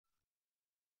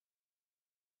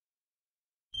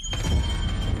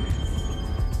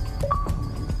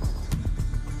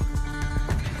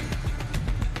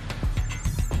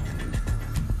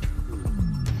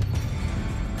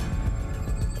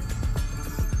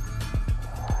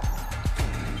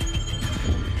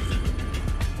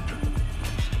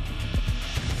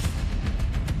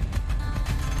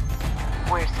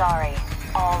sorry.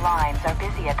 All lines are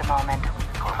busy at the moment.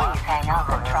 Please hang up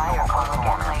and try your call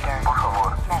again later.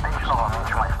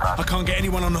 I can't get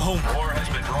anyone on the home. War has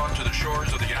been drawn to the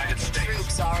shores of the United States.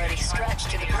 Troops already stretched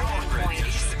to the breaking point.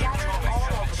 Scattered all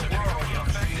over the world.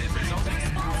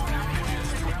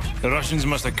 The Russians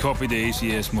must have copied the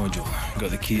ACS module. Got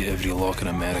the key to every lock in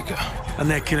America. And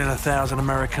they're killing 1,000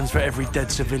 Americans for every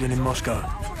dead civilian in Moscow.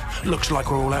 Looks like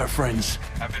we're all out of friends.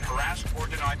 Have been harassed or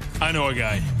denied. I know a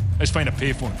guy. Let's find a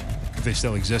payphone, if they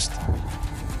still exist.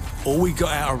 All we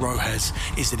got out of Rojas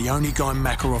is that the only guy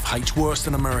Makarov hates worse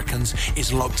than Americans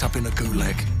is locked up in a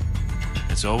gulag.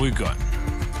 That's all we've got.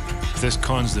 If this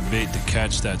con's the bait to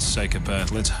catch that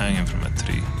psychopath, let's hang him from a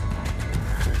tree.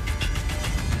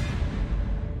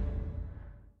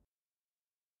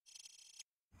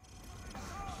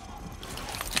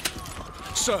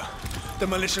 Sir, the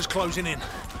militia's closing in.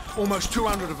 Almost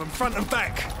 200 of them, front and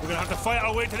back. We're gonna have to fight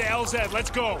our way to the LZ.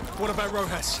 Let's go. What about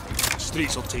Rojas?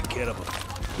 Streets will take care of them.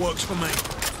 Works for me.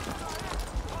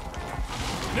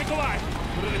 Nikolai,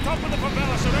 we're at the top of the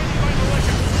favela, surrounded by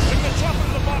militia. Bring the chopper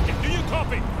to the market. Do you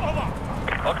copy? Over.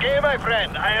 Okay, my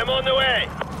friend, I am on the way.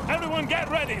 Everyone get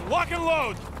ready. Lock and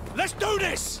load. Let's do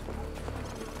this!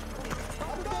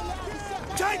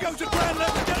 Tango's at ground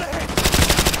level, get ahead!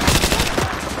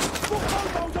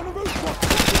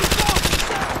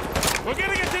 We're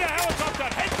getting into the helicopter.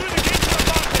 Head through the gate to the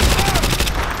market.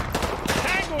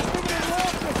 Tango's moving in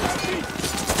north to southeast.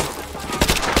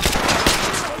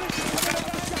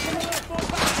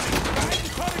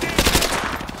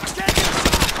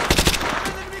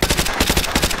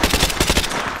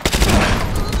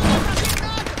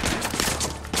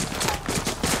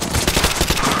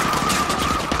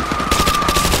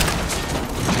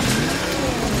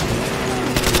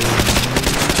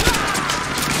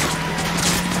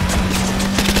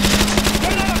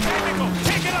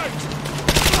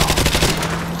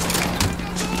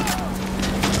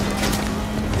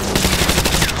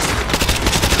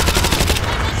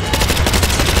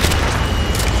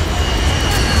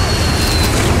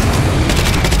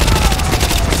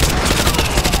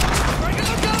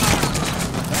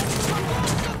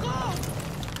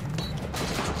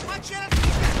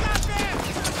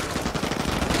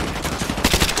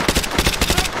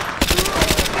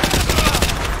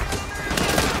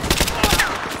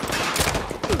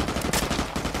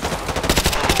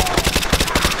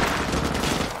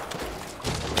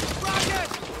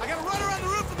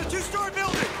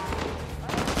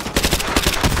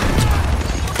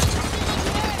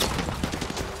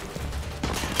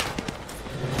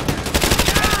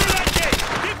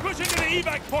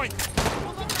 Evac point!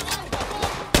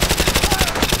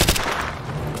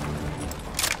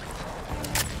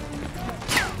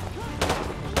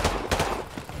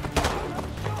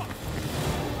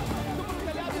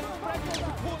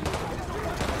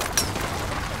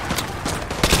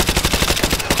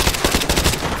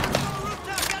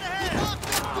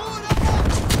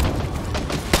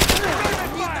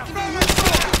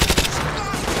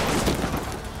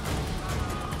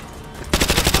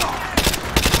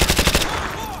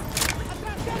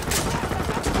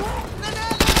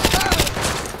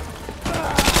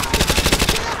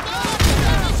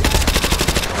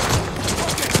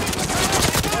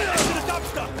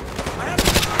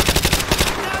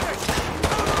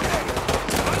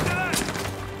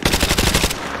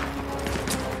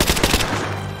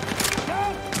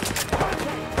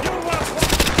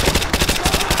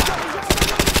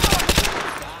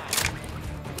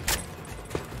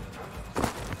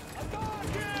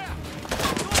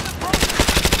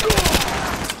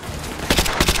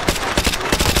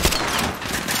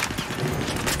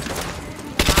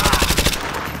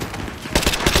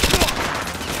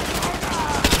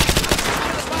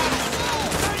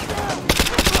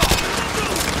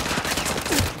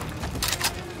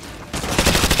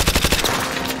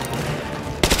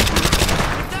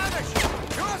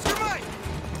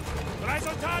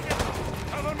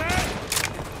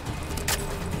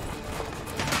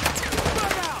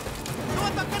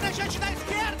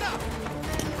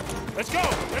 Let's go!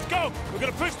 Let's go! We're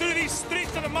gonna push through these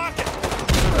streets to the market!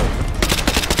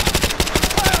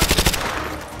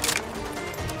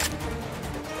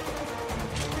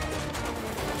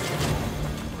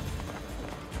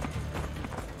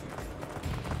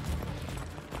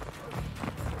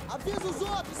 Avisa os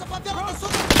outros! Essa favela tá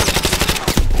sob...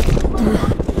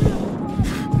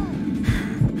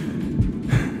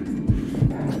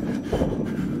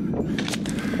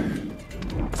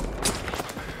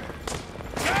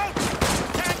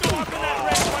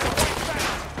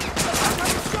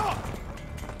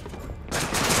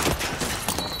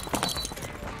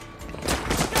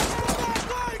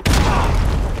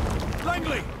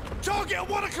 Langley!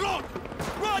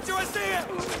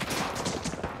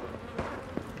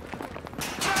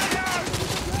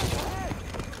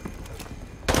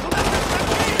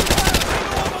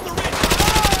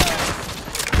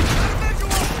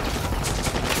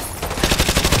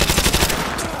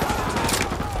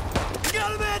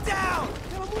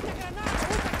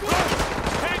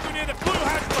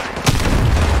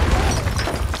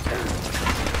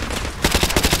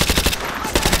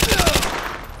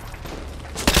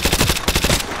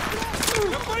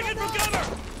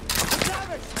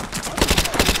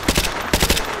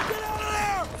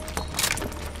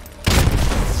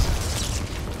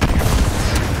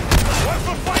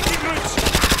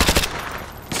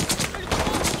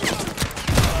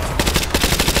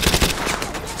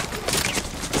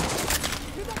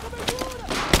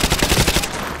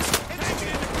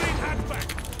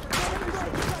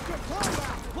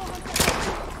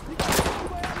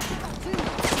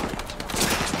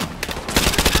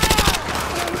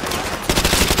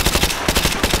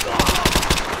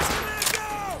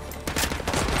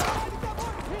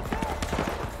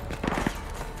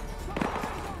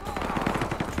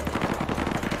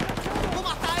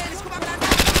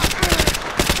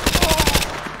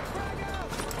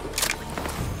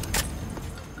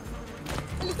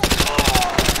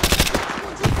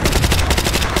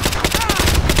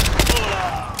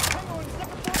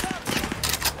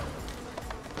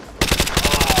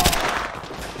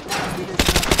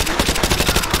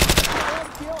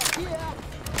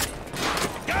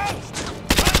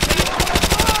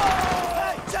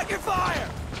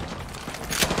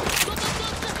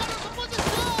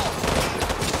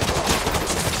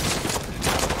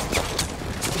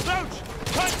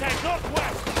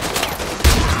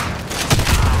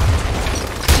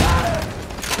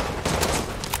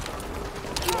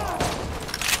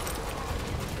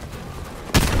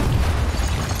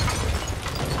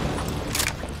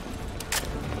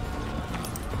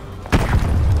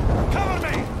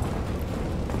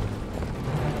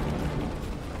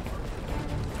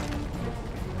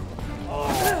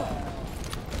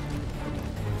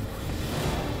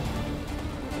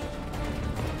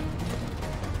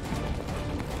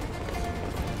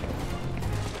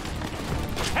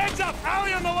 up!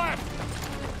 Alley on the left!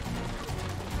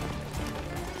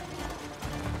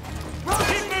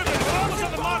 Keep moving! We're almost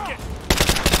at the market!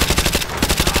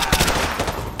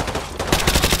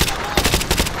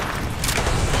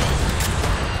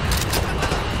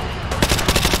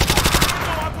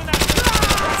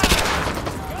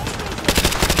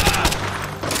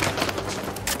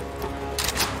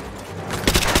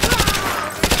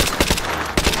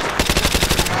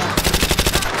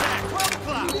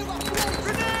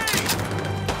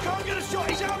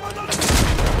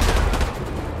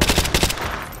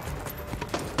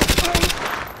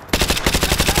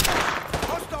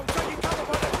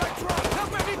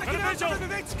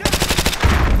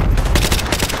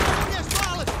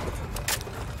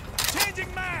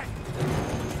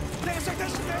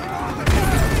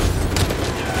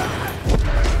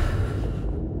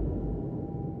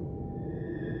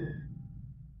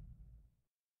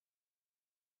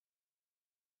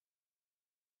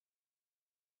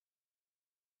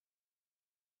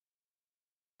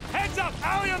 Heads up!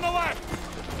 Alley on the left!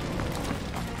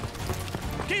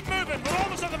 Keep moving! We're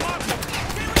almost at the market!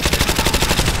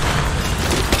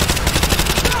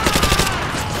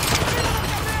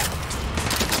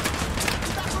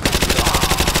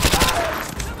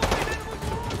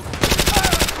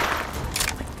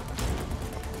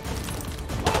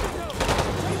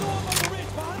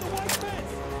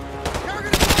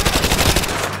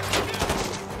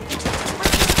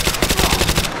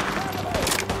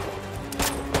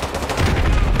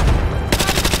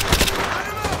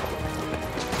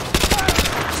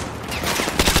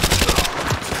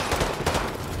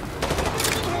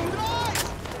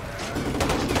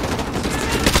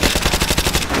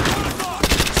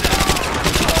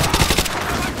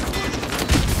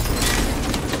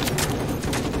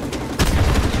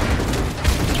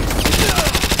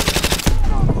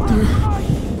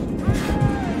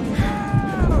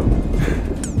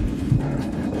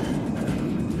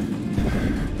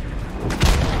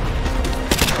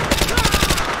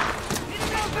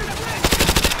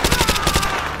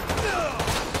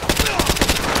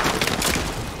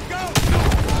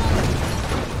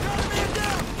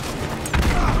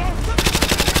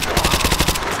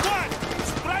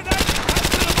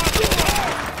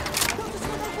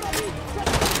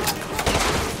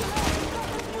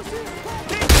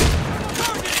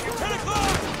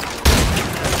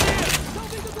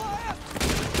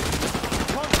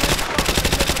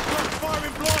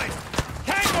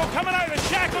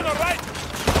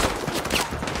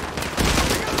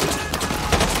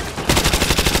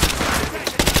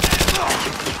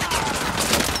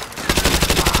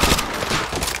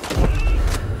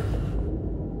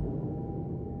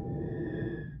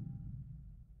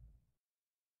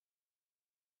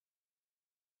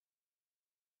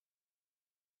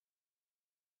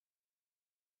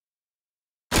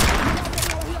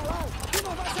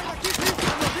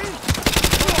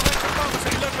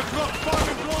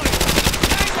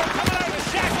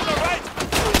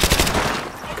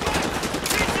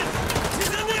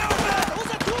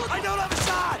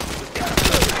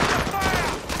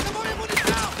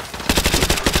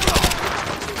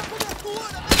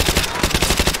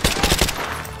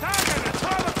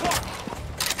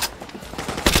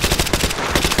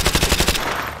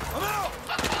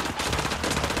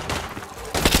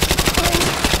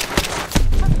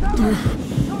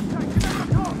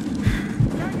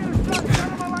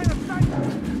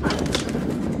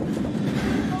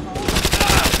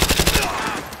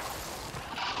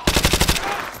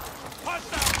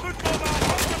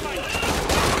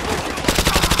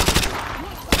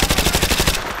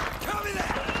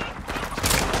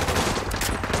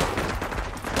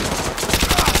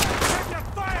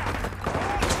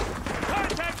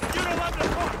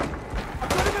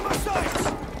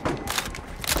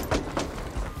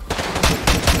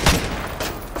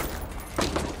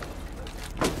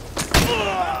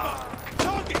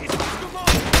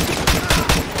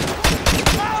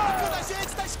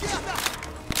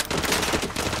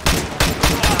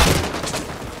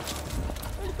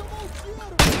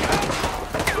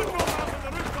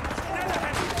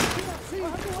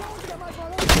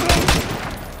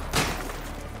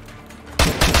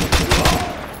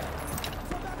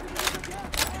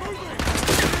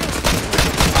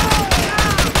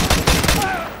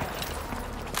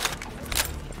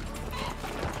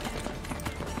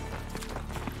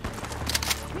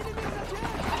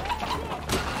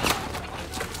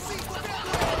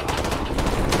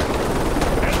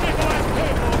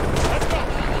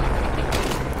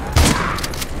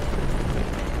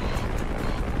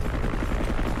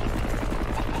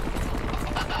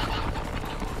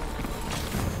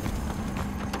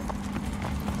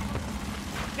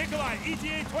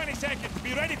 need 20 seconds.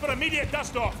 Be ready for immediate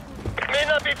dust-off. May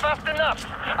not be fast enough.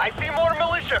 I see more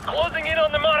militia closing in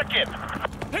on the market.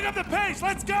 Pick up the pace.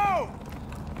 Let's go!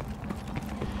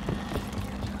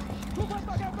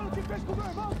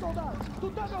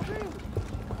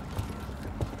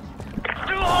 It's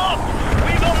too hot!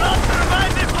 We will not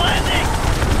survive this landing!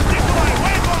 Nikolai,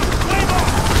 wave off! Wave off!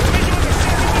 We'll meet you at the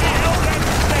secondary L-ramp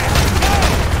instead. Go!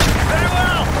 Very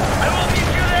well! I will meet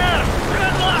you there!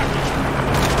 Good luck!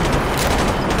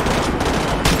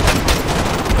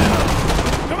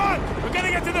 Come on! We're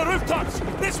gonna get to the rooftops!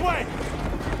 This way!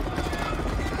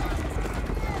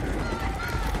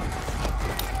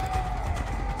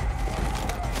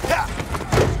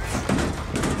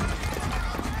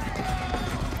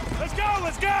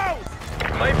 Let's go!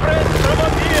 My friends, from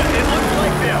up here, it looks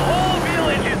like the whole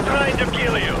village is trying to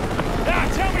kill you. Ah,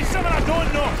 tell me something I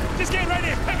don't know. Just get ready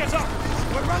and pick us up.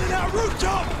 We're running out of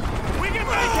rooftop! We can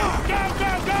make it! Go,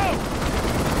 go, go!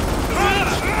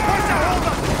 Where's the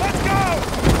holdup? Let's go!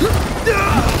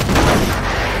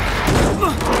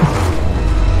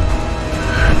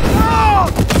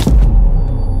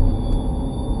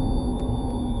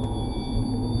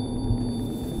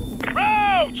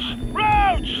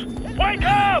 Roach! Wake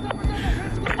up!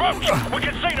 Roach, we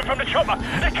can see them from the chopper.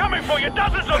 They're coming for you,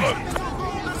 dozens of them!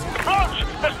 Roach,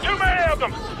 there's too many of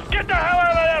them! Get the hell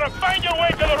out of there and find your way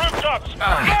to the rooftops!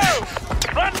 Go!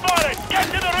 Run for it! Get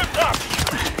to the rooftops!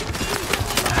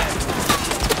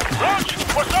 Roach,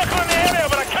 we're circling the area,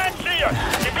 but I can't see you!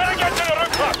 You better get to the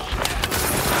rooftops!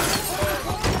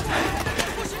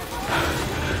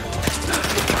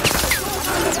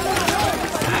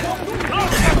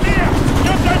 Roach, up here!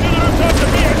 Jump down to the rooftops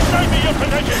and be inside me your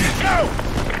position! Go!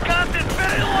 Gas is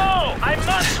very low! I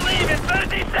must leave in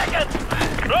 30 seconds!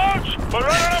 Roach, we're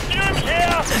running out of fumes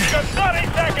here! You got 30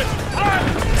 seconds! Run!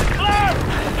 Left!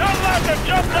 Turn left and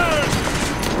jump down!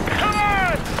 Come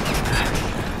on!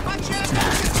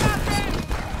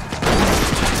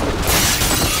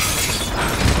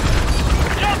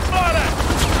 Jump for it!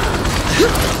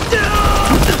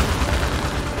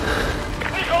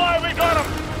 Nikolai, we got him!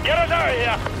 Get us out of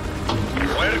here!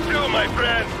 Where to, my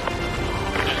friend?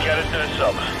 Just get us to the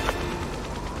sub.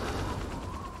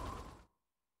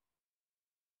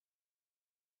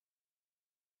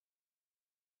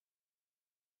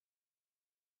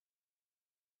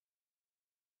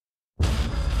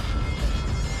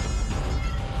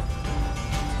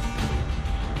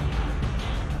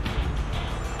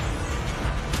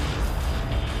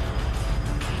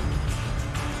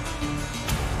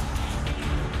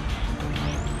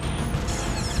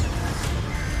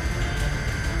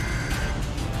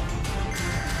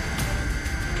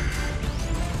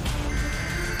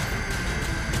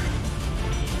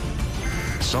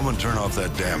 Someone turn off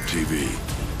that damn TV.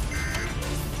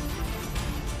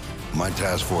 My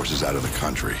task force is out of the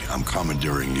country. I'm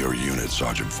commandeering your unit,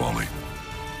 Sergeant Foley.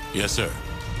 Yes, sir.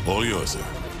 All yours, sir.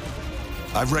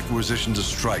 I've requisitioned a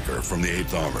striker from the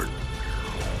 8th Armored.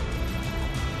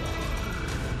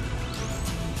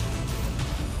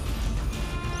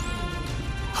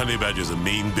 Honey Badger's a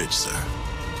mean bitch, sir.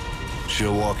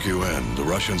 She'll walk you in. The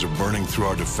Russians are burning through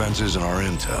our defenses and our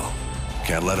intel.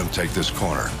 Can't let them take this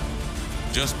corner.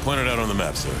 Just point it out on the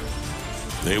map, sir.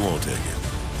 They won't take it.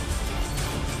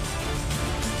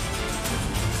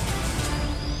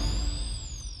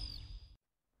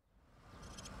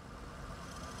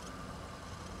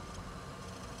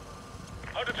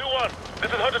 Hunter 2-1,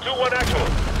 this is Hunter 2-1 actual.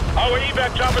 Our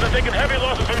evac choppers are taking heavy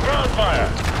losses from ground fire.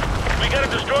 We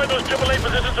gotta destroy those AAA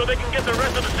positions so they can get the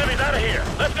rest of the cities out of here.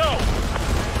 Let's go!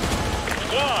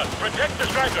 Squad, protect the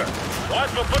striker.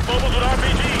 Watch for foot mobiles with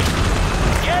RPGs.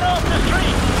 Get off the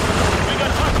street! We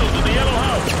got hostiles in the yellow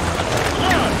house.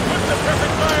 Squad, put the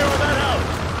perfect fire on that house.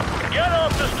 Get off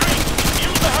the street!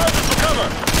 Use the houses for cover.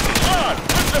 Squad,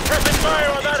 put the perfect fire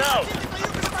on that house.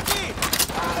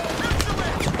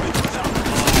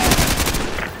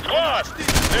 Squad,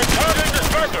 they're targeting the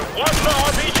striker. Watch the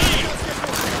RPGs.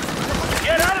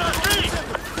 Get out of the street!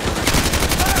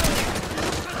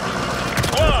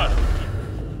 Squad!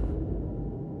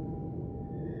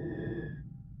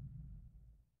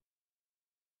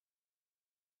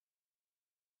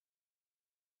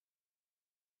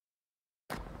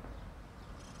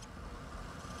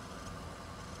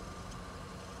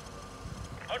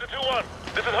 Hunter 2-1,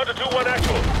 this is Hunter 2-1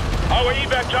 actual. Our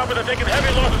evac choppers are taking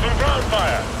heavy losses from ground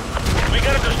fire. We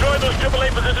gotta destroy those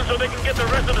AAA positions so they can get the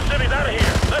rest of the cities out of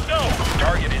here. Let's go!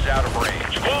 Target is out of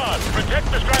range. Squad, protect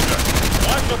the striker.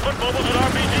 Watch for foot mobiles with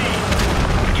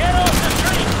RPGs. Get off the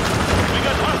street! We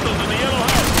got hostiles in the yellow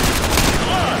house.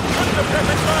 Squad, put the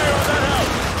perfect fire on that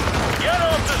house. Get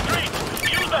off the street!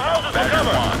 Use the houses for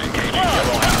cover.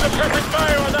 Squad, suppressing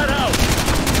fire on that house!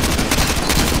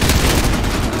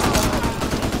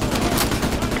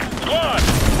 Squad!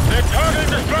 They're targeting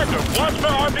the striker! Watch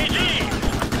for RPGs!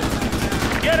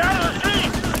 Get out of the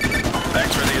street!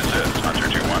 Thanks for the assist, Hunter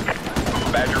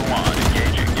 2-1. Badger 1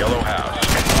 engaging Yellow House.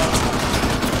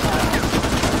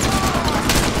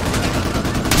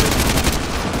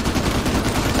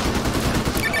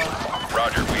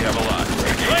 Roger, we have a lot.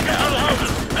 Flank us on the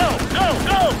houses! Go! Go!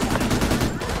 Go!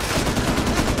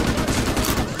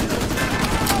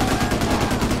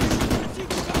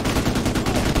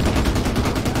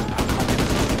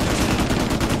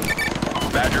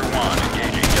 Badger 1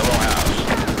 engaging Yellow House.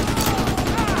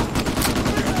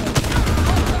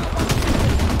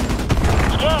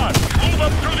 Squad! Move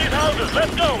up through these houses!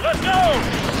 Let's go! Let's go!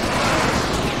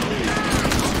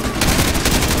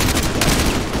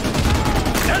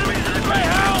 Enemies in the gray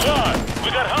house! Squad! We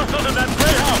got hostiles in that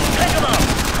gray house! Take them out!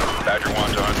 Badger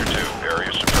 1 to Hunter 2.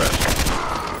 Area suppressed.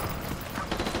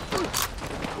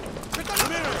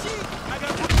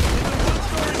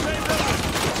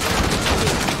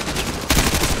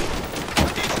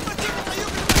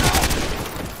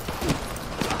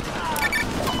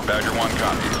 Badger 1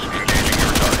 copies. Engaging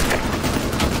your target.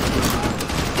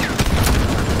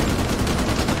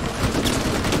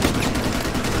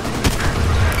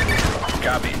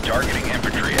 Copy. Targeting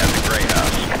infantry at the Gray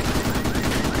House.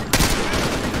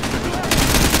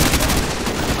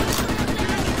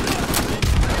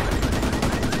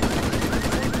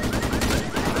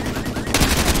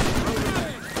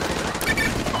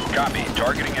 Copy.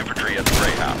 Targeting infantry at the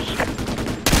Gray House.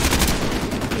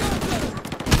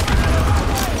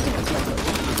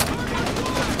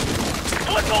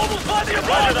 Foot mobiles by the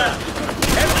apartments!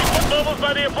 Enemy foot mobiles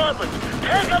by the apartments!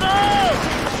 Take them out!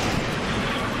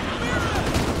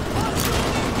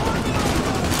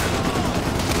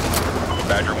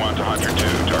 Badger 1 to Hunter 2.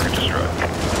 Target destroyed.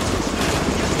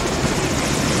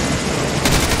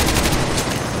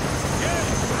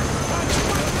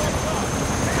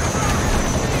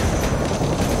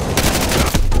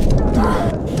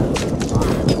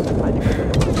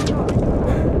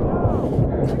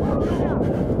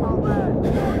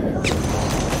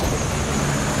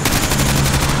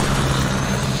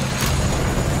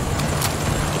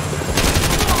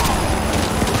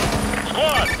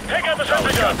 Squad! Take out the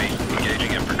Solid sentry gun! copy.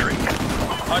 Engaging infantry.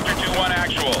 Hunter 2-1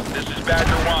 actual. This is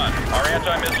Badger 1. Our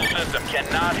anti-missile system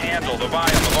cannot handle the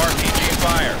volume of RPG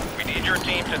fire. We need your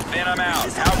team to thin them out.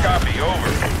 How copy?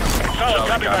 Over. Solid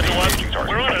copy, Badger 1. Engaging target.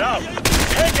 We're on it out!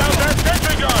 Take out that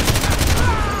sentry gun!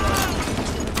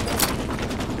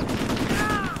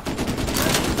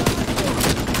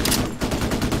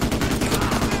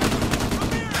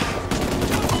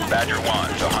 Badger 1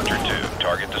 to Hunter 2.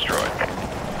 Target destroyed.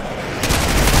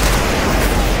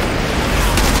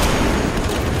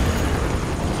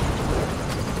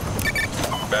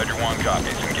 Badger 1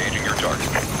 copies. Engaging your target.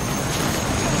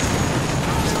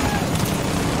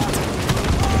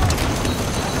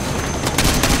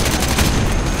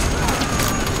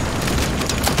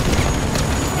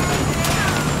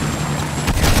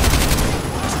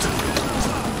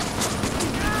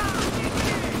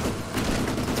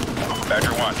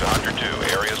 Badger 1 to Hunter 2.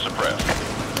 Area suppressed.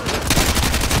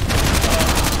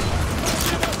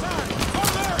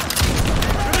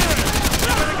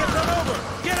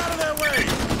 Get out of their way!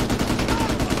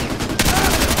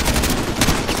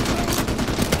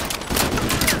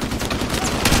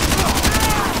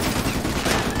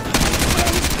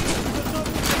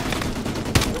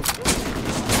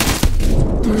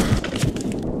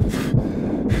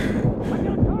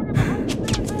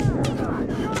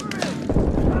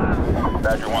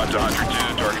 Badger 1 to Hunter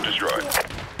 2. Target destroyed.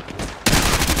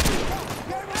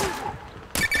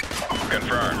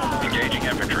 Confirmed. Engaging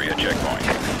infantry at checkpoint.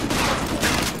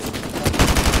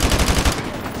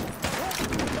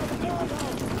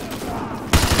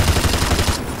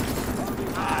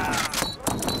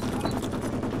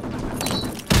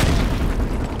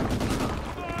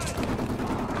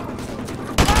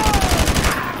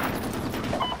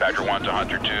 Badger 1 to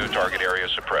Hunter 2. Target area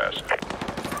suppressed.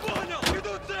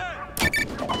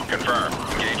 Confirmed.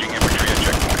 Engaging infantry at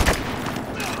checkpoint.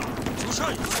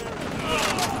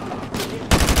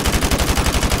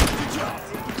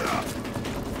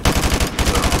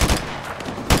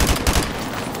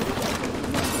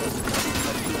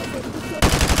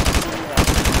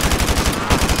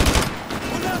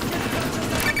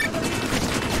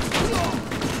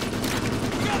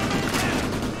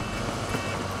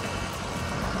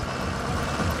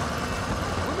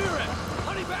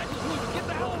 Get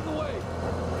the hell out of the way!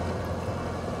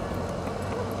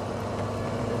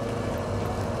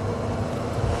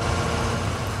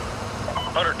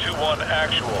 1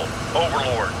 actual.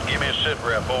 Overlord, give me a sit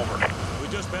rep, over. We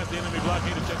just passed the enemy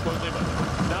blockaded checkpoint Lima.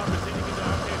 Now proceeding into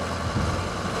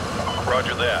Arcata.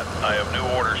 Roger that. I have new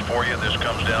orders for you. This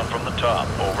comes down from the top,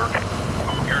 over.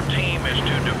 Your team is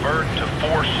to divert to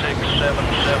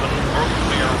 4677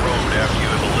 Brookmere Road after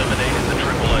you have eliminated the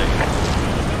AAA.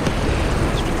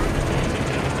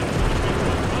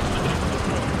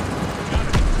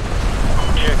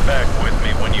 Check back with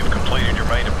me when you've completed your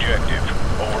main objective.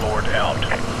 Overlord out.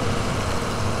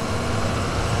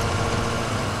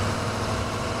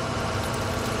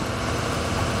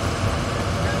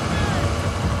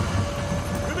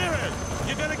 Ramirez,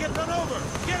 you're gonna get run over.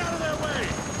 Get out of their way.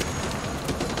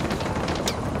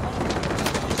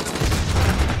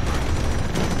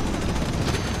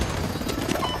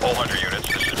 All Hunter units,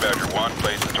 this is Badger 1.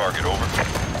 Place the target, over.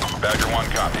 Badger 1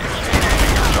 copies.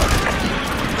 Engaging your target.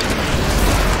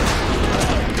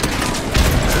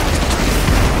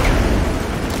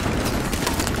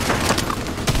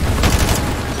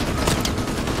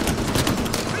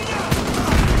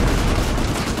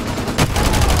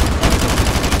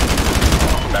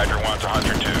 Badger 1 to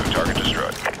Hunter 2. Target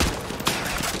destroyed.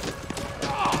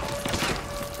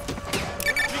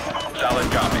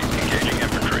 Solid copy. Engaging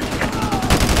infantry.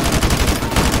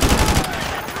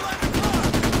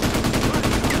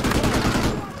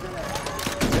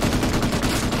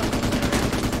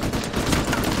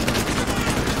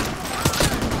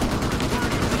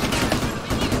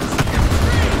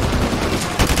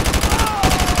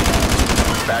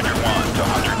 Badger 1 to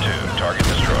Hunter 2. Target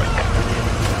destroyed.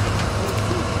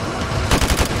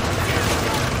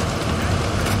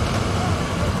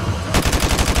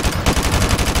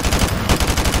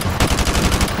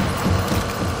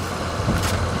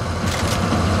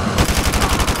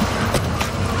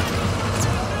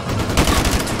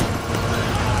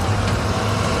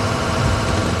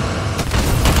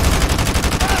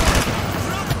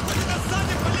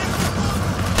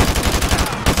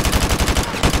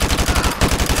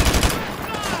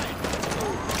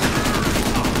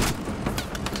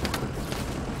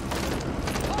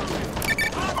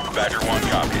 Badger 1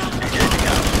 copies. Engaging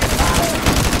out.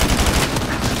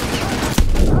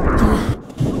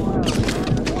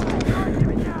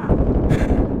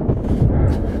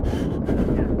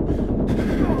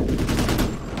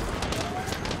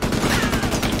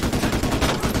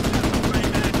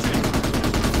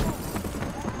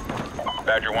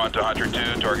 Badger 1 to Hunter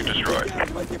 2. Target destroyed.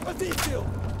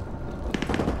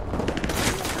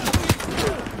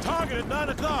 Target at 9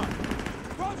 o'clock.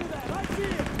 Roger that. I see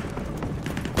it.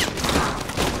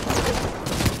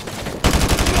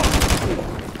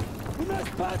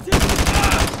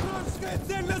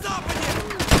 Цель на западе!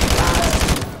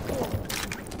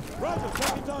 Roger,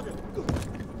 second target.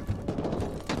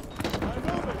 I'm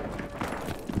moving.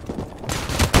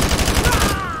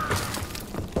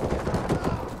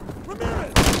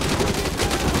 Ramirez!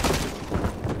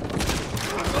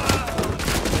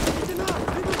 Лейтенант,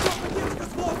 ведут поддержка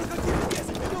слов, выходили 10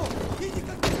 минут. И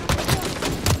никаких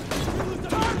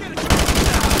Таргет!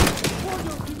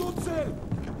 Понял, ведут цель.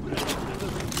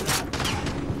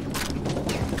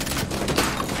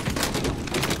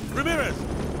 Ramirez,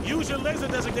 use your laser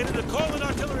designator to call in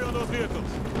artillery on those vehicles.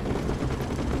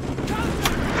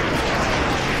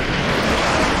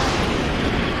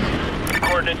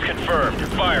 Coordinates confirmed.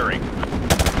 Firing.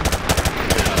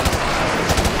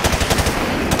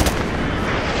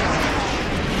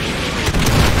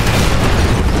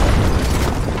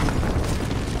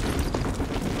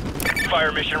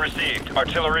 Fire mission received.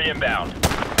 Artillery inbound.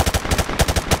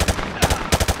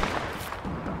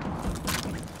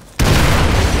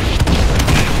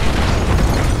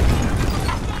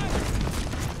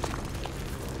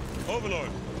 Overlord,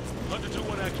 Hunter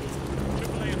 2-1 actual.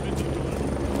 AAA has been neutralized.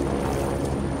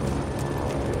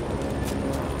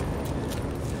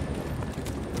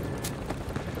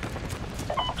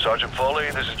 Sergeant Foley,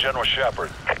 this is General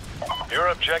Shepard. Your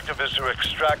objective is to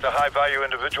extract a high-value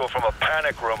individual from a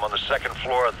panic room on the second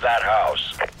floor of that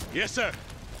house. Yes, sir.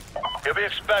 He'll be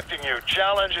expecting you.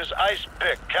 Challenge is Ice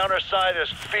Pick. Counterside is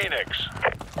Phoenix.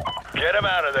 Get him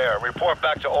out of there and report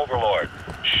back to Overlord.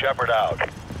 Shepard out.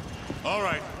 All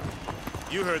right.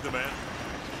 You heard the man.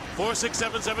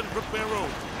 4677 Brookmere Road.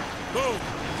 Go!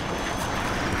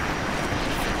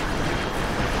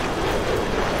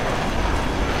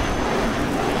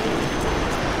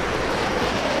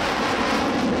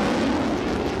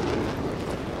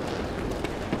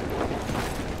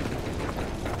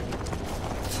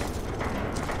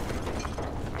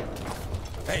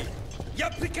 Hey, я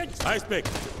прикончу! Ice pick.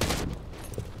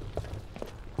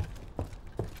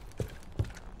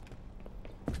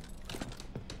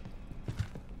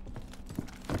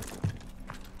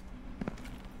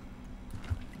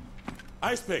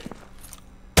 Ice pick!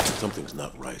 Something's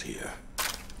not right here.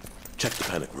 Check the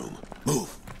panic room.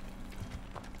 Move!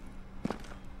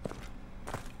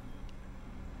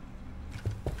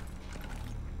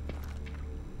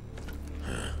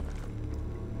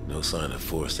 No sign of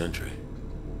forced entry.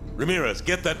 Ramirez,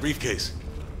 get that briefcase.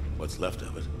 What's left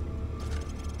of it.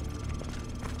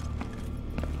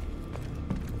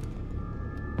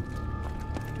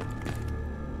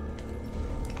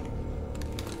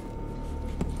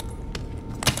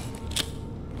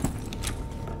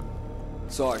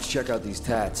 Sarge, check out these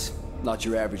tats. Not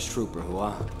your average trooper,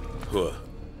 huh? Huh.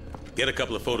 Get a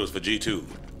couple of photos for G2,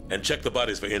 and check the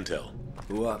bodies for intel.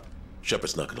 Whoa.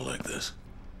 Shepard's not gonna like this.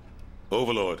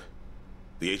 Overlord,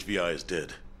 the HVI is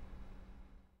dead.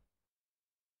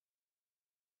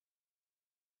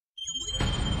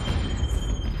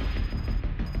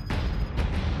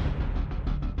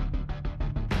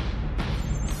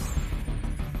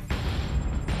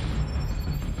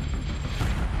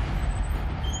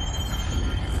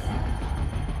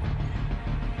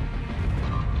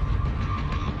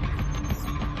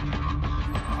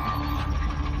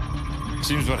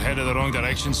 Seems we're headed the wrong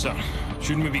direction, sir.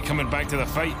 Shouldn't we be coming back to the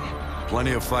fight?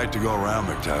 Plenty of fight to go around,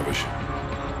 McTavish.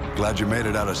 Glad you made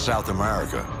it out of South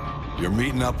America. You're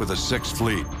meeting up with the 6th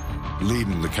Fleet,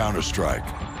 leading the counterstrike.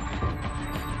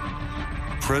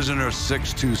 Prisoner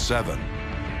 627.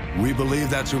 We believe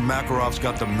that's who Makarov's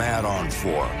got the Mad on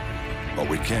for, but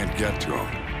we can't get to him.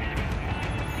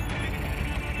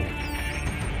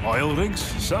 Oil rigs,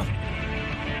 sir?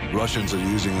 Russians are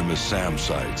using them as SAM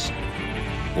sites.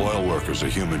 Oil workers are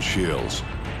human shields,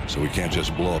 so we can't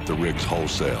just blow up the rigs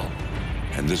wholesale.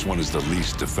 And this one is the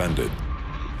least defended.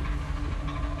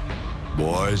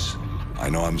 Boys, I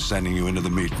know I'm sending you into the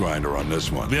meat grinder on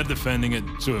this one. They're defending it,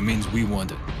 so it means we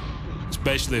want it.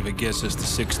 Especially if it gets us to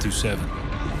 627.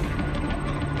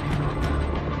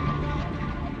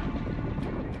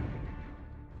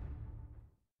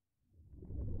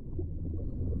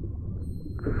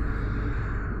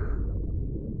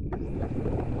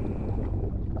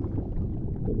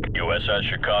 USS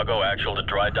Chicago, actual to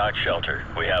dry dock shelter.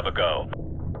 We have a go.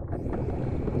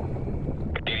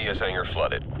 DDS hangar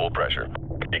flooded. Full pressure.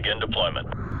 Begin deployment.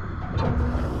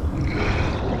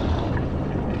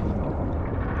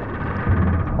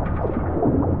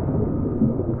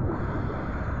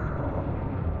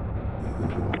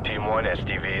 Team 1,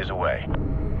 SDV is away.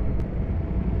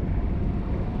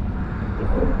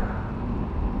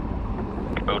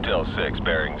 Hotel 6,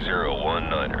 bearing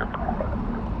 019er.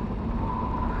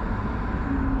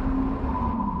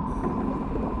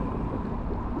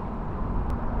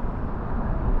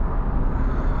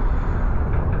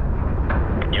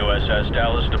 USS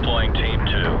Dallas deploying Team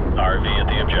 2. RV at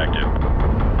the objective.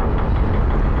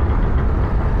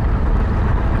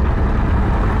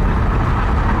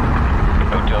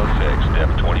 Hotel 6,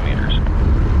 depth 20 meters.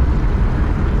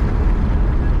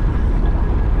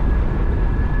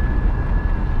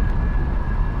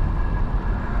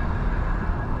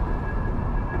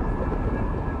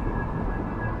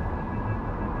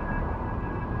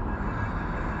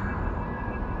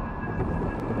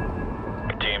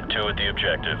 Team 2 at the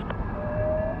objective.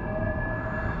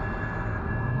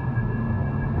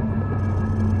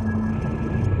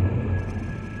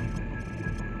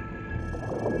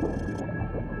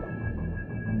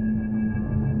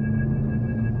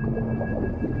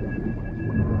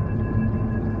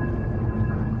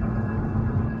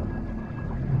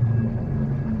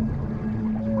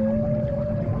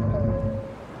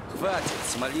 Хватит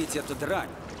смолить эту дрань.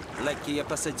 Легкие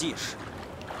посадишь.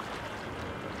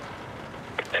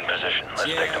 In position. Let's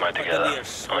take them out together.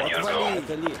 On your go.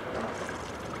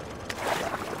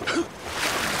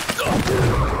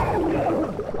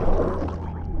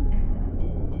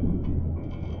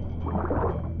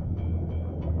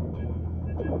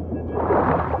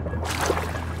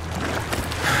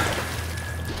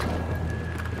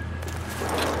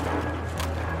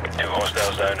 Two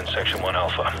hostiles down in Section 1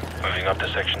 Alpha. Moving up to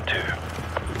Section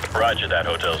 2. Roger that,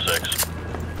 Hotel 6.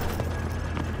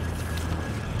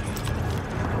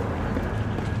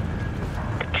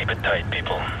 Keep it tight,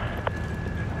 people.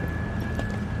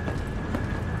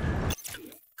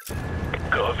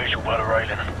 Got a visual battle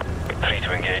riding. 3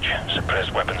 to engage.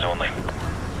 Suppress weapons only.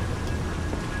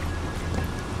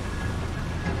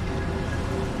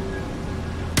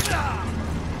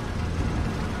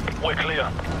 We're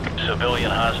clear.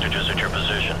 Civilian hostages at your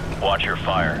position. Watch your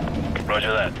fire.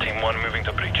 Roger that. Team 1 moving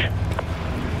to breach.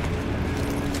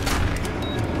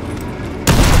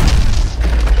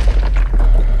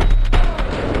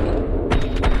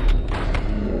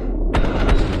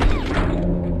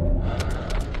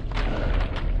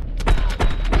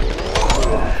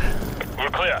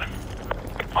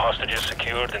 Hostages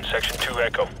secured in Section 2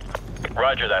 Echo.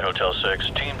 Roger that, Hotel 6.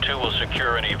 Team 2 will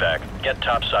secure an evac. Get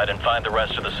topside and find the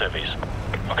rest of the civvies.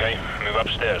 Okay, move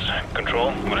upstairs.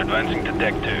 Control, we're advancing to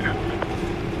Deck 2.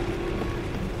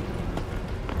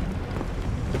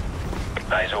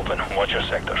 Eyes open. Watch your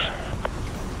sectors.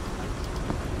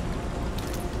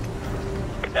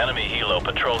 Enemy helo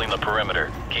patrolling the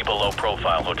perimeter. Keep a low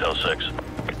profile, Hotel 6.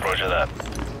 Roger that.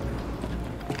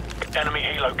 Enemy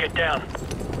helo, get down.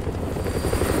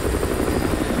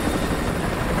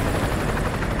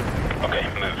 Okay,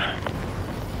 move.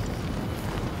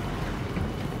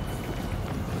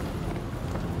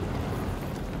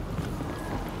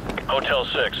 Hotel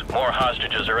 6, more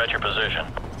hostages are at your position.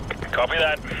 Copy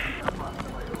that.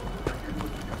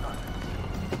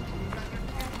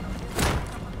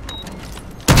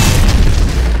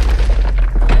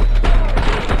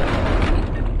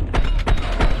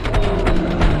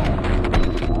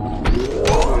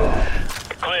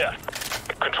 Clear.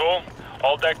 Control,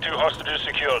 all Deck 2 hostages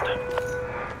secured.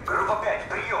 Группа 5,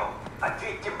 прием!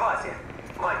 Ответьте базе!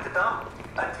 Мать, ты там?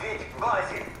 Ответь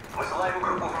базе! Высылаем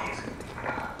группу вниз.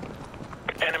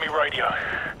 Enemy radio.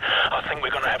 I think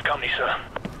we're gonna have company, sir.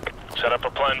 Set up a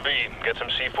plan B. Get some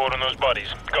C4 on those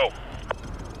bodies. Go.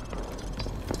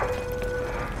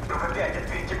 Группа 5,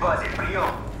 ответьте базе!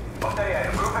 Прием!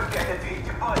 Повторяю, группа 5,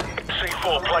 ответьте базе!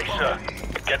 C4 place, sir.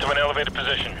 Get to an elevated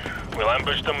position. We'll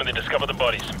ambush them when they discover the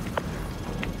bodies.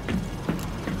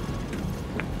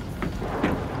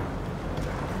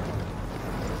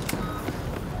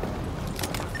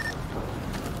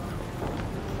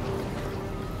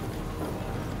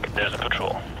 There's a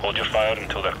patrol. Hold your fire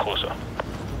until they're closer.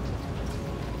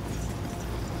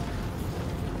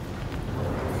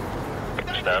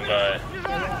 Stand by.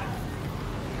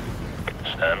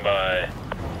 Stand by.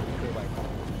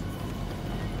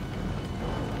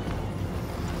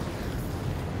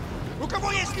 У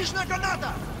кого есть лишняя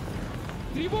граната?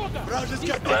 Тревога!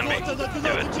 Вражеская пехота на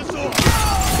 12 часов!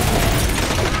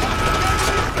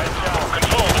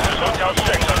 Control, this is Hotel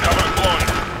 6. Our cover is blown.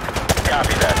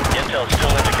 Copy that. Intel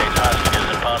still indicates hostages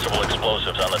and possible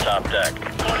explosives on the top deck.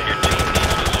 Your team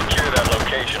needs to secure that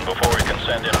location before we can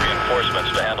send in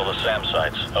reinforcements to handle the SAM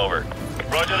sites. Over.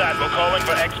 Roger that. We're calling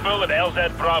for Exfil at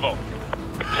LZ Bravo.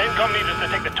 CENTCOM needs us to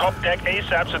take the top deck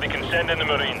ASAP so they can send in the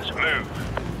Marines. Move.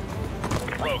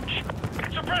 Roach.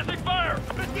 Suppressing fire!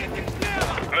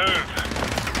 Move.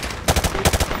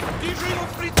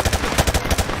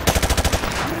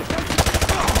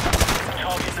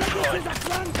 Target destroyed.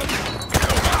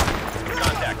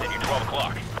 Contact at you 12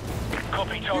 o'clock.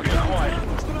 Copy, target acquired.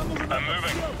 I'm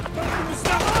moving.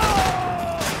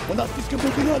 У нас слишком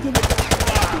много раненых!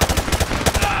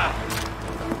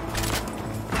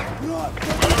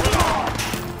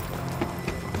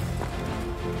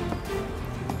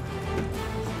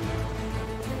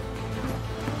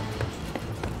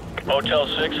 Hotel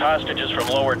 6, hostages from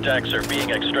lower decks are being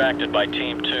extracted by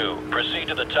Team 2. Proceed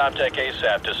to the top deck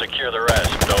ASAP to secure the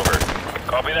rest. Over.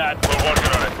 Copy that. We're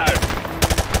working on it. Out.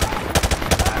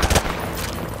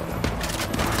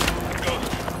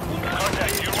 Ghost.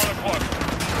 Contact, you're 1 o'clock.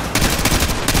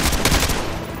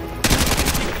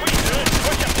 What are you doing?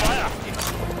 Watch your fire.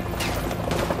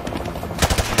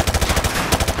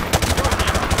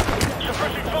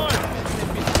 Suppressing fire.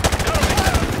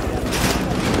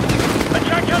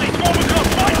 Attack heli, 12 o'clock.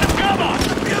 Find the cover.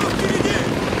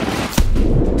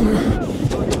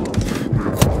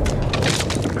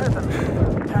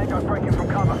 Tango's breaking from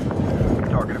cover.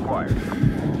 Target acquired.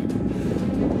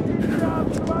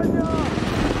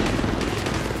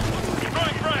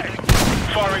 Throwing frag.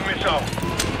 Firing missile.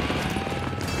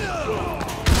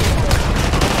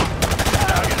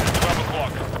 Target at 12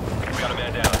 o'clock. We got a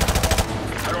man down.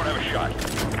 I don't have a shot.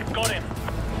 Got him.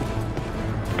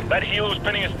 That helo's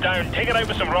pinning us down. Take it out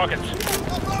with some rockets.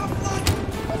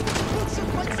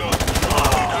 Go.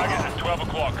 Target at 12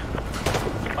 o'clock.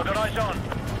 I've got eyes on.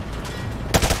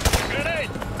 Grenade!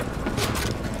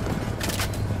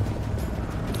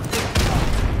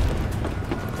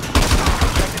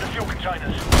 Checking the fuel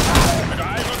containers. I got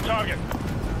eyes on target.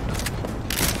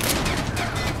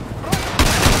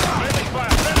 Friendly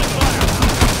fire! Friendly fire!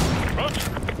 Roach,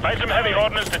 find some heavy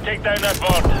ordnance to take down that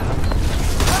board.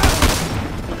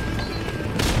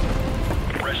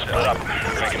 Split up. We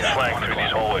can flank through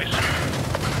these hallways.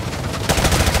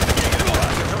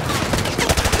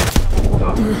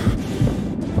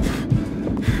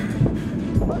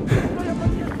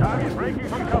 Target breaking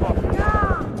from cover.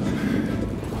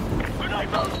 Good night,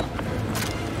 folks.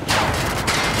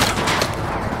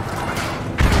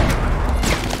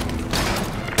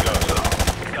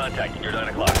 Contacting your 9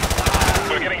 o'clock.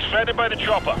 We're getting shredded by the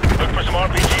chopper. Look for some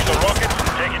RPGs or rockets and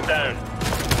take it down.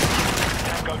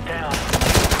 go down.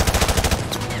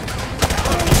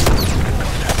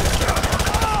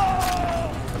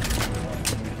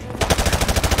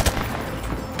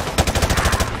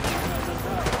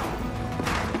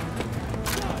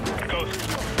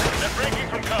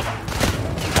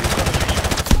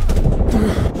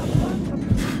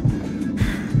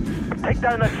 Take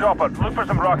down that chopper. Look for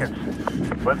some rockets.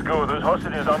 Let's go. Those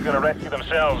hostages aren't going to rescue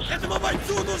themselves. Ghost.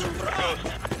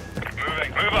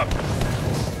 Moving. Move up.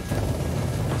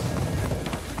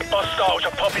 Hostiles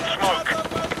are pumping smoke.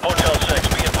 Hotel 6,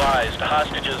 be advised.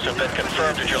 Hostages have been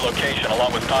confirmed at your location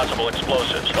along with possible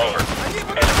explosives. Over.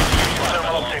 Enemy using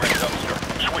thermal optics.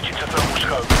 Switching to thermal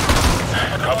scope.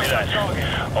 Copy that.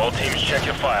 All teams check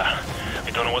your fire.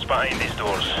 We don't know what's behind these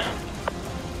doors.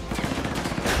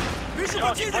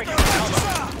 Target breaking cover.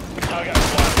 Target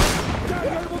acquired.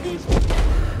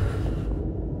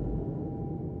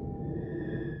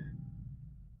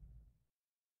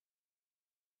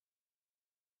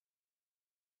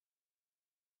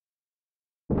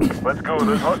 Let's go.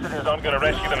 Those hostages aren't going to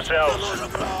rescue themselves.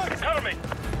 Cover me.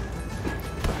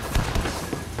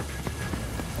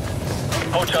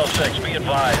 Hotel 6, be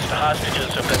advised.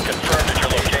 Hostages have been confirmed at your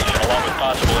location along with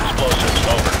possible explosives.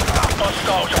 Over.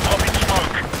 Hostiles are pumping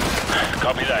smoke.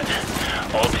 Copy that.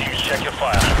 All teams check your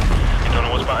fire. We don't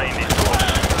know what's behind these doors.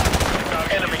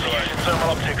 Enemy using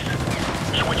thermal optics.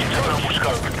 Switching to thermal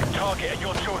scope. Target at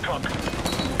your 2 o'clock.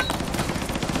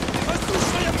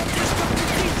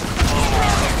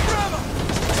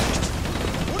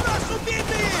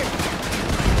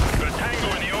 Got a tango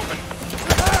in the open.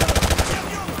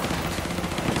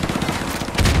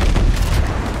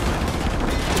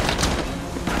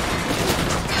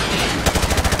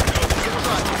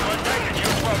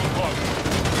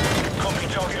 Copy,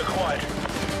 target acquired.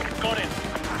 Got it.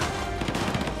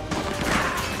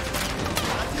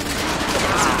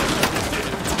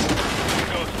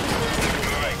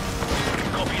 Moving.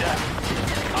 Copy that.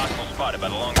 Hostile spotted by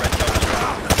the long red telescope.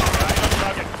 Right on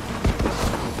target.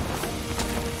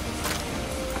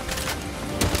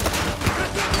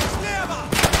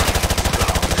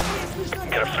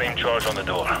 Get a frame charge on the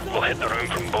door. We'll hit the room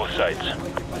from both sides.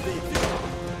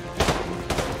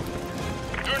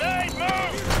 Grenade,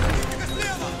 move!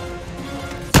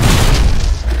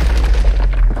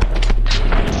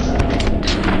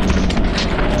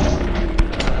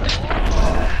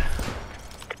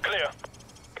 Clear.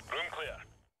 Room clear.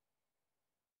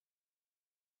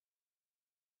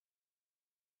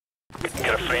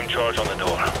 Get a frame charge on the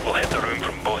door. We'll hit the room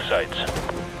from both sides.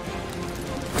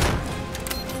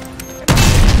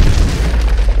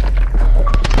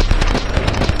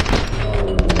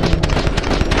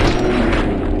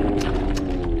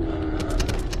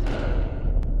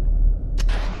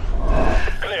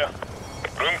 Clear.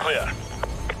 Room clear.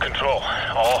 Control.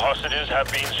 All hostages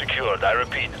have been secured. I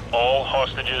repeat, all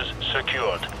hostages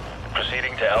secured.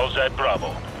 Proceeding to LZ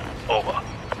Bravo. Over.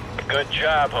 Good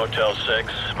job, Hotel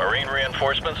 6. Marine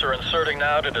reinforcements are inserting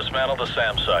now to dismantle the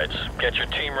SAM sites. Get your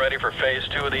team ready for Phase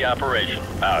 2 of the operation.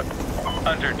 Out.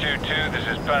 Hunter 2-2, this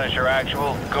is Punisher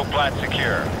Actual. Go plat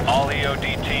secure. All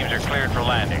EOD teams are cleared for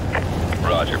landing.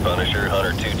 Roger, Punisher.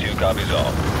 Hunter 2-2 copies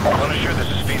all. Punisher, this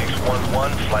is Phoenix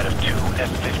 1-1, flight of 2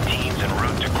 F-15s en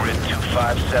route to grid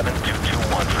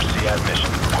 257221 for CI mission.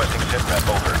 Requesting SITREP,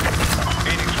 over.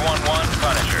 Phoenix 1-1,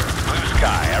 Punisher. Blue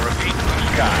sky, I repeat, blue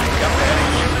sky. Come to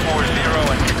heading 240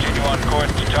 and continue on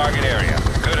course to target area.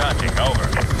 Good hunting, over.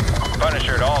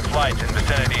 Punisher to all flights in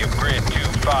vicinity of grid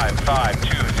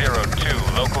 255202.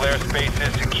 Local airspace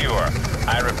is secure.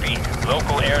 I repeat,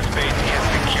 local airspace is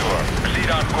secure. Proceed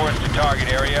on course to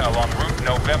target area along route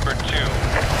November 2.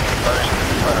 Punisher,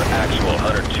 Hunter Actual.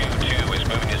 Hunter 2-2 is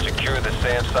moving to secure the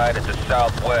SAM site at the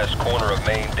southwest corner of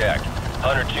main deck.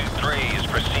 Hunter 2-3 is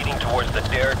proceeding towards the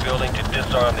Derrick building to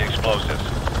disarm the explosives.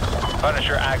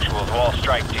 Punisher Actual to all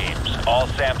strike teams. All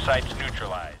SAM sites